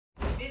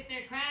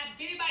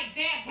Give me my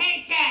damn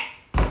paycheck!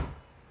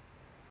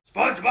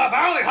 SpongeBob,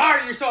 I only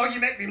hire you so you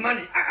make me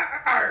money.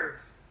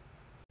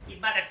 You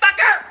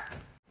motherfucker!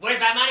 Where's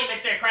my money,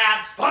 Mr.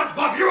 Krabs?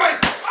 SpongeBob, you're right!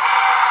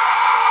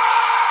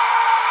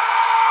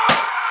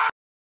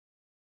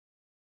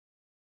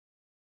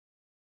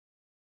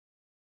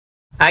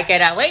 I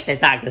cannot wait to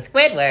talk to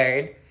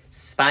Squidward.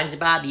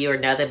 SpongeBob, you are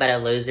nothing but a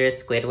loser,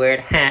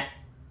 Squidward.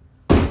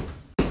 Good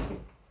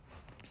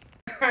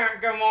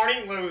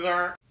morning,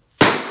 loser.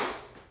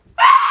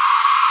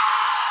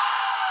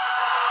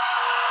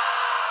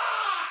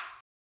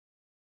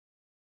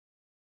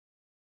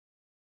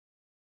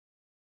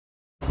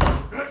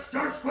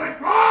 Mr.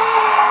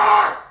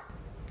 Squidward!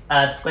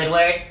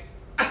 Squidward?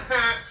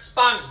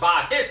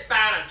 SpongeBob, his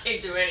fans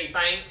can't do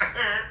anything.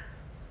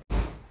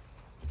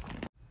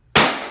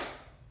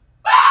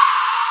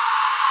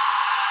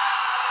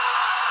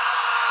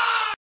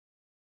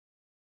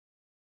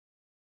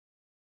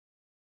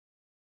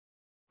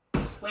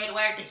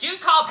 Squidward, did you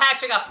call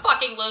Patrick a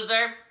fucking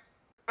loser?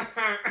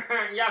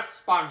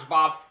 Yes,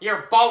 SpongeBob,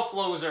 you're both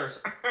losers.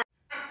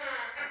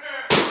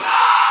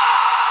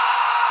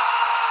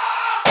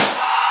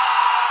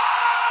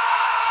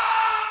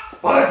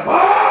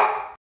 SpongeBob!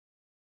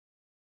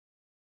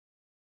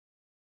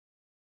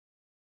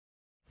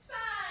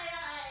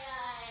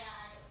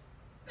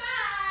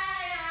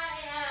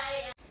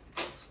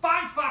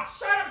 SpongeBob,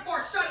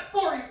 shut it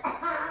for you!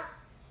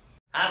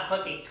 I'm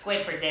cooking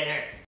squid for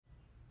dinner.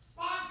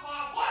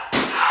 SpongeBob, what?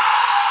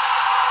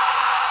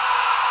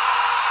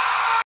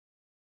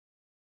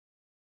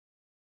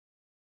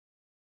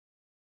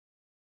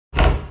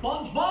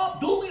 SpongeBob,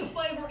 do me a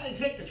favor and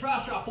take the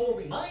trash out for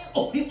me, man.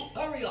 Oh,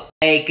 hurry up.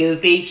 Hey,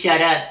 Goofy,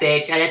 shut up,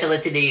 bitch. I have to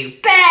listen to you.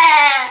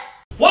 Bah!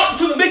 Welcome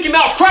to the Mickey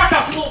Mouse Crack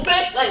House, you little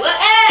bitch. Like, what?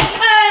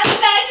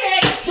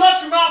 Patrick!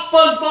 Shut your mouth,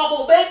 SpongeBob,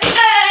 little bitch.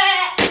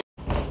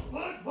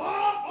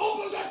 SpongeBob,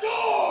 open the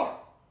door!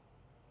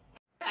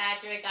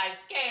 Patrick, I'm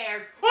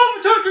scared. I'm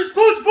attacking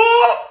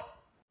SpongeBob!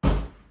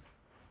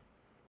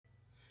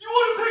 You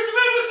want a piece of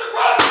me, Mr.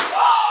 Krabs?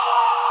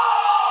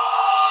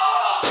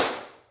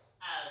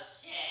 Oh,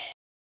 shit.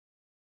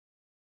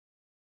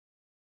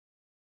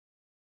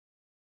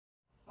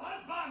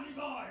 SpongeBob, me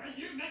boy, are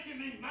you making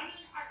me money?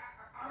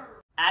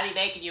 I'll be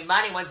making you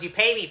money once you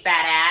pay me,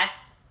 fat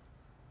ass.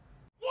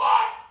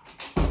 What?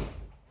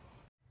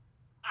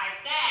 I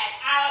said,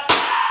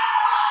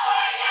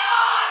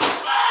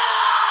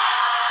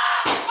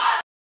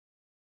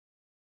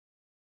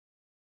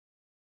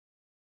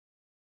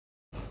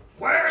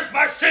 Where's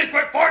my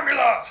secret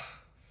formula?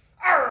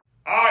 I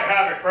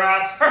have it,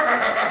 Krabs.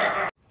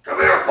 Come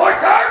here,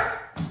 pointer!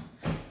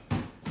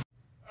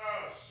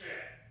 Oh,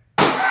 shit.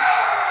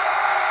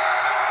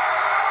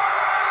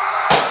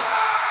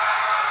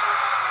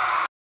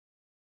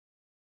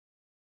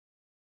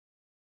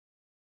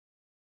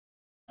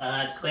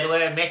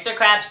 Squidward, Mr.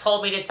 Krabs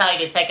told me to tell you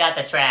to take out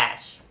the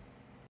trash.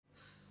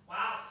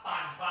 Wow,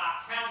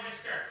 SpongeBob, tell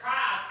Mr.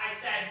 Krabs I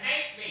said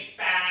make me,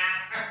 fat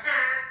ass.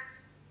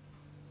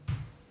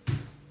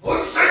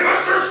 What'd you say,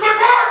 Mr.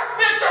 Squidward?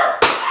 Mister!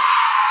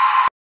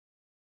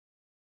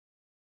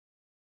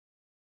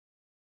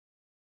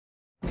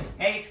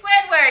 Hey,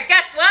 Squidward,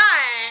 guess what?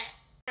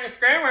 Hey,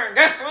 Squidward,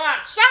 guess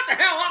what? Shut the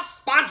hell up!